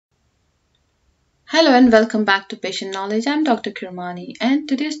Hello and welcome back to Patient Knowledge. I'm Dr. Kirmani, and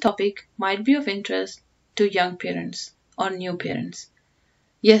today's topic might be of interest to young parents or new parents.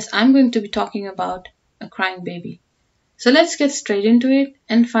 Yes, I'm going to be talking about a crying baby. So let's get straight into it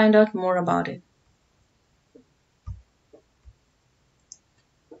and find out more about it.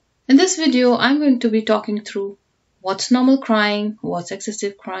 In this video, I'm going to be talking through what's normal crying, what's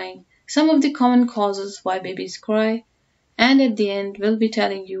excessive crying, some of the common causes why babies cry, and at the end, we'll be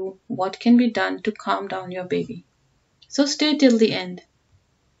telling you what can be done to calm down your baby. So stay till the end.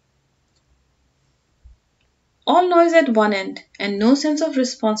 All noise at one end and no sense of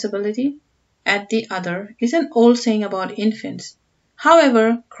responsibility at the other is an old saying about infants.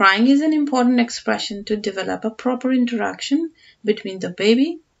 However, crying is an important expression to develop a proper interaction between the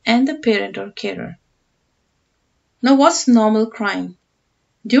baby and the parent or carer. Now, what's normal crying?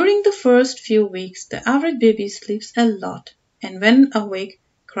 During the first few weeks, the average baby sleeps a lot and when awake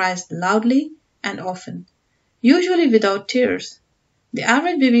cries loudly and often, usually without tears. The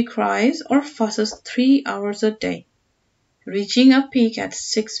average baby cries or fusses 3 hours a day, reaching a peak at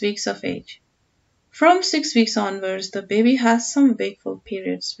 6 weeks of age. From 6 weeks onwards, the baby has some wakeful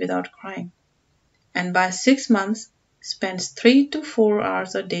periods without crying, and by 6 months spends 3 to 4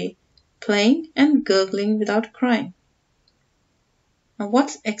 hours a day playing and gurgling without crying. Now,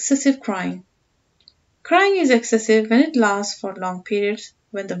 what's excessive crying? Crying is excessive when it lasts for long periods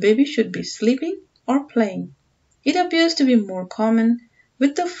when the baby should be sleeping or playing. It appears to be more common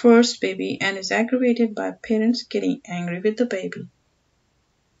with the first baby and is aggravated by parents getting angry with the baby.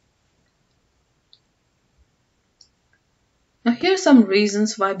 Now here are some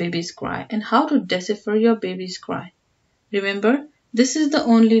reasons why babies cry and how to decipher your baby's cry. Remember, this is the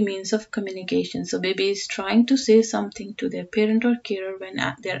only means of communication, so baby is trying to say something to their parent or carer when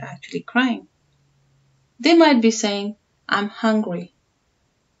they're actually crying. They might be saying, I'm hungry.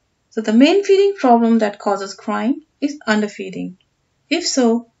 So the main feeding problem that causes crying is underfeeding. If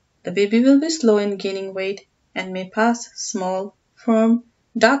so, the baby will be slow in gaining weight and may pass small, firm,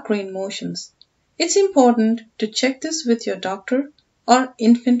 dark green motions. It's important to check this with your doctor or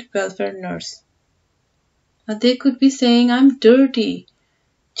infant welfare nurse. Now they could be saying, I'm dirty,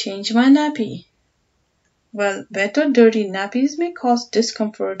 change my nappy. Well, wet or dirty nappies may cause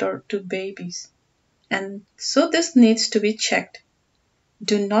discomfort to babies, and so this needs to be checked.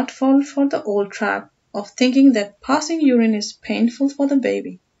 Do not fall for the old trap of thinking that passing urine is painful for the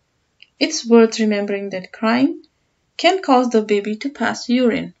baby. It's worth remembering that crying can cause the baby to pass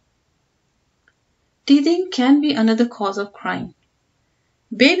urine. Teething can be another cause of crying.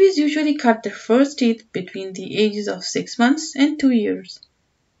 Babies usually cut their first teeth between the ages of 6 months and 2 years.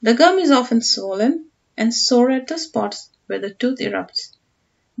 The gum is often swollen and sore at the spots where the tooth erupts.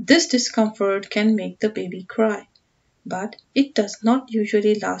 This discomfort can make the baby cry, but it does not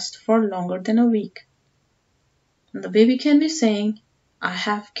usually last for longer than a week. The baby can be saying, I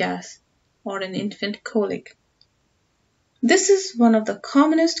have gas or an infant colic. This is one of the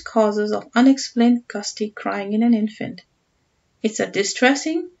commonest causes of unexplained gusty crying in an infant. It's a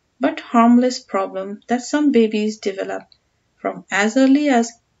distressing but harmless problem that some babies develop from as early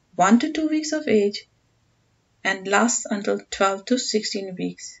as 1 to 2 weeks of age and lasts until 12 to 16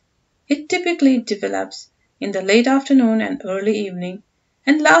 weeks. It typically develops in the late afternoon and early evening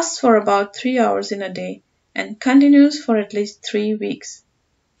and lasts for about 3 hours in a day and continues for at least 3 weeks.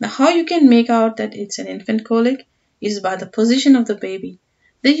 Now, how you can make out that it's an infant colic is by the position of the baby.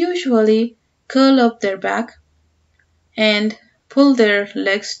 They usually curl up their back and pull their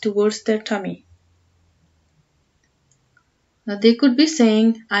legs towards their tummy. Now, they could be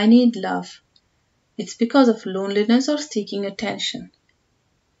saying, I need love. It's because of loneliness or seeking attention.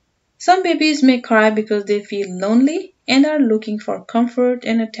 Some babies may cry because they feel lonely and are looking for comfort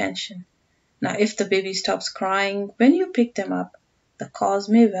and attention. Now, if the baby stops crying when you pick them up, the cause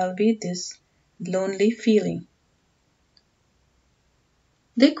may well be this lonely feeling.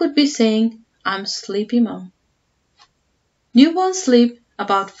 They could be saying, I'm sleepy, mom. Newborns sleep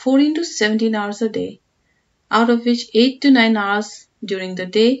about 14 to 17 hours a day, out of which 8 to 9 hours during the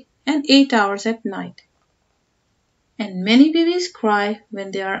day and 8 hours at night. And many babies cry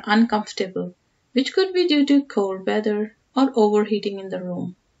when they are uncomfortable, which could be due to cold weather or overheating in the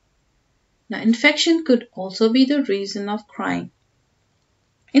room. Now, infection could also be the reason of crying.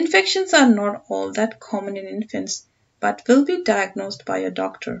 Infections are not all that common in infants, but will be diagnosed by a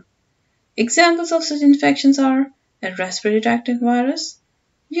doctor. Examples of such infections are a respiratory tract virus,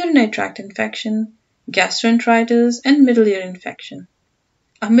 urinary tract infection, gastroenteritis, and middle ear infection.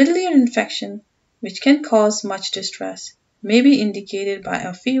 A middle ear infection, which can cause much distress, may be indicated by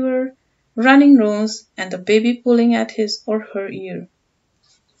a fever, running nose, and the baby pulling at his or her ear.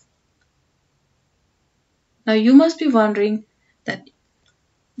 Now you must be wondering that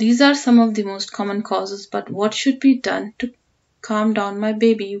these are some of the most common causes, but what should be done to calm down my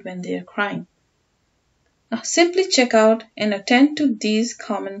baby when they are crying? Now simply check out and attend to these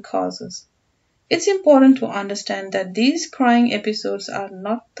common causes. It's important to understand that these crying episodes are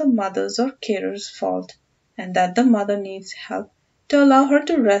not the mother's or carer's fault and that the mother needs help to allow her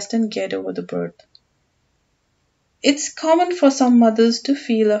to rest and get over the birth. It's common for some mothers to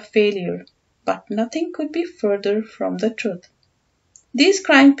feel a failure, but nothing could be further from the truth. These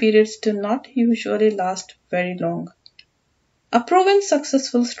crying periods do not usually last very long. A proven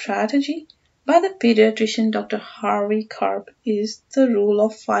successful strategy by the pediatrician Dr. Harvey Karp is the rule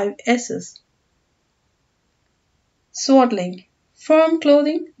of 5 S's. Swaddling, firm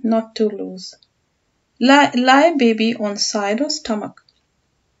clothing, not too loose. Lie baby on side or stomach.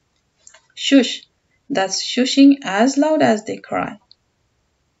 Shush, that's shushing as loud as they cry.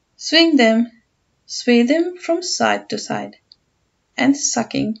 Swing them, sway them from side to side. And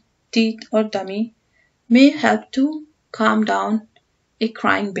sucking, teeth or dummy may help to calm down a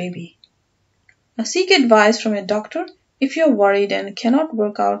crying baby. Now seek advice from a doctor if you're worried and cannot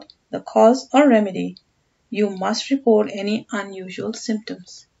work out the cause or remedy. You must report any unusual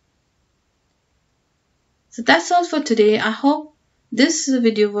symptoms. So that's all for today. I hope this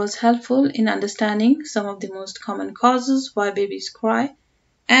video was helpful in understanding some of the most common causes why babies cry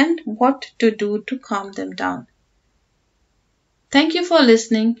and what to do to calm them down. Thank you for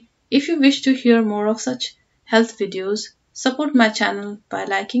listening. If you wish to hear more of such health videos, support my channel by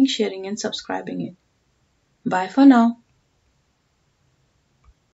liking, sharing and subscribing it. Bye for now.